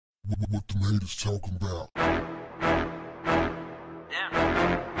What the haters talking about?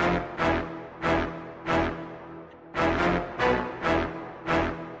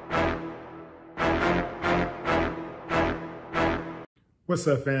 What's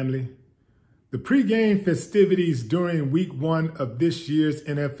up, family? The pregame festivities during week 1 of this year's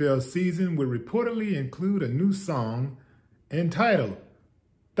NFL season will reportedly include a new song entitled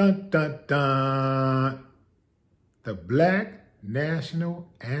Dun Dun Dun, the Black National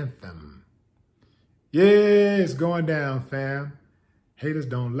Anthem. Yeah, it's going down, fam. Haters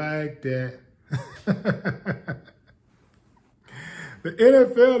don't like that. The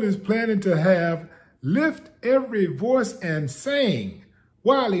NFL is planning to have Lift Every Voice and Sing,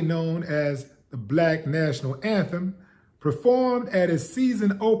 widely known as the Black National Anthem, performed at its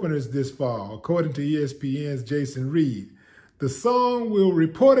season openers this fall, according to ESPN's Jason Reed. The song will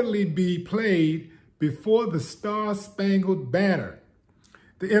reportedly be played before the Star-Spangled Banner.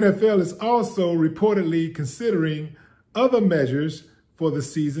 The NFL is also reportedly considering other measures for the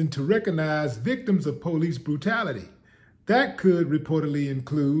season to recognize victims of police brutality. That could reportedly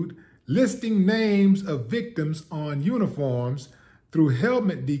include listing names of victims on uniforms through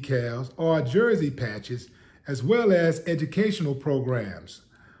helmet decals or jersey patches, as well as educational programs.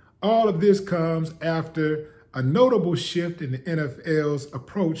 All of this comes after a notable shift in the NFL's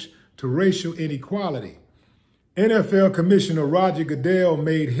approach to racial inequality. NFL Commissioner Roger Goodell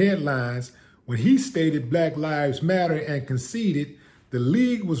made headlines when he stated Black Lives Matter and conceded the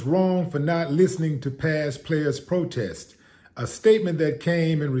league was wrong for not listening to past players' protests, a statement that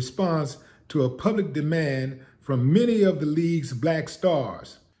came in response to a public demand from many of the league's black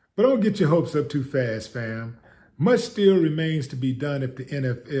stars. But don't get your hopes up too fast, fam. Much still remains to be done if the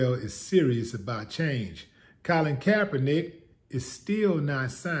NFL is serious about change. Colin Kaepernick is still not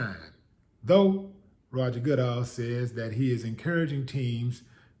signed, though Roger Goodell says that he is encouraging teams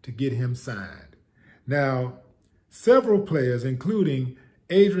to get him signed. Now, several players, including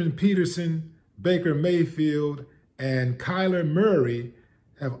Adrian Peterson, Baker Mayfield, and Kyler Murray,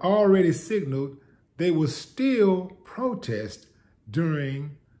 have already signaled they will still protest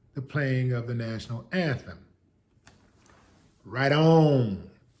during the playing of the national anthem. Right on.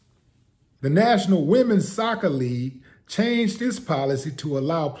 The National Women's Soccer League changed its policy to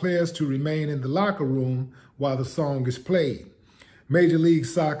allow players to remain in the locker room while the song is played. Major League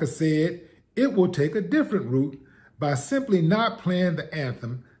Soccer said it will take a different route by simply not playing the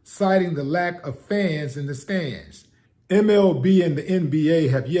anthem, citing the lack of fans in the stands. MLB and the NBA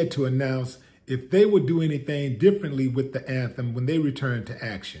have yet to announce if they would do anything differently with the anthem when they return to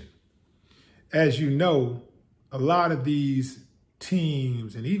action. As you know, a lot of these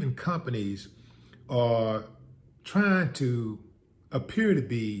teams and even companies are trying to appear to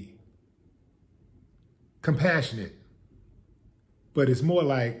be compassionate, but it's more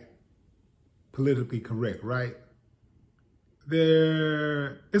like politically correct, right?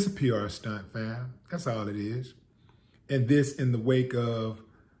 It's a PR stunt, fam. That's all it is. And this in the wake of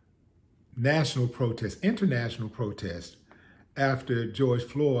national protests, international protests, after George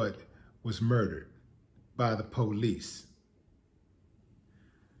Floyd was murdered by the police.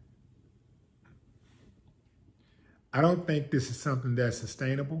 I don't think this is something that's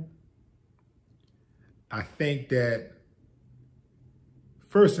sustainable. I think that,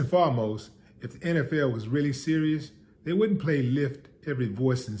 first and foremost, if the NFL was really serious, they wouldn't play Lift Every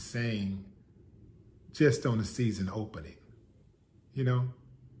Voice and Sing just on the season opening, you know,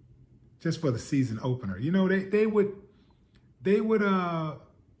 just for the season opener. You know, they would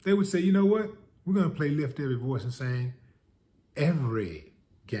say, you know what, we're gonna play Lift Every Voice and Sing every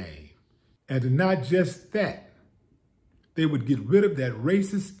game. And not just that, they would get rid of that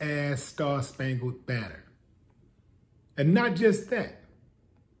racist ass Star-Spangled Banner. And not just that,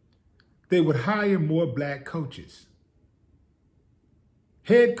 they would hire more black coaches,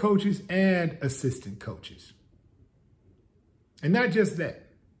 head coaches and assistant coaches. And not just that,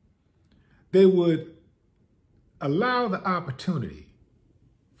 they would allow the opportunity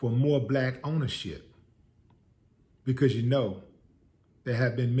for more black ownership, because you know there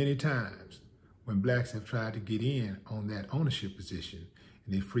have been many times when blacks have tried to get in on that ownership position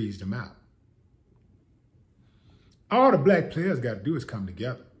and they freeze them out. All the black players got to do is come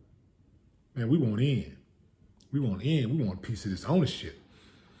together. Man, we want in. We want in. We want a piece of this ownership.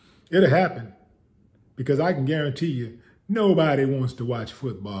 It'll happen, because I can guarantee you, nobody wants to watch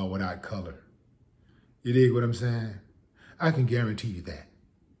football without color. You dig what I'm saying? I can guarantee you that.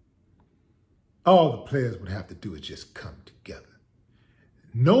 All the players would have to do is just come together,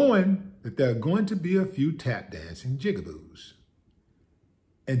 knowing that there are going to be a few tap dancing jigaboos,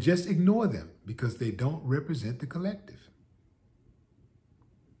 and just ignore them because they don't represent the collective.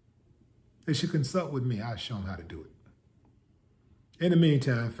 they should consult with me. I'll show them how to do it. In the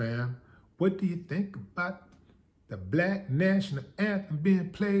meantime, fam, what do you think about the Black National Anthem being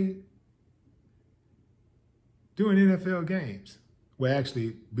played during NFL games? Well,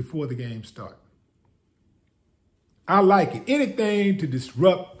 actually, before the game start. I like it. Anything to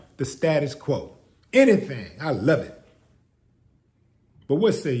disrupt the status quo. Anything. I love it. But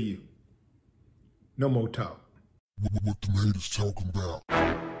what say you? No more talk. What the haters talking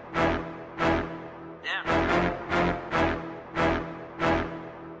about?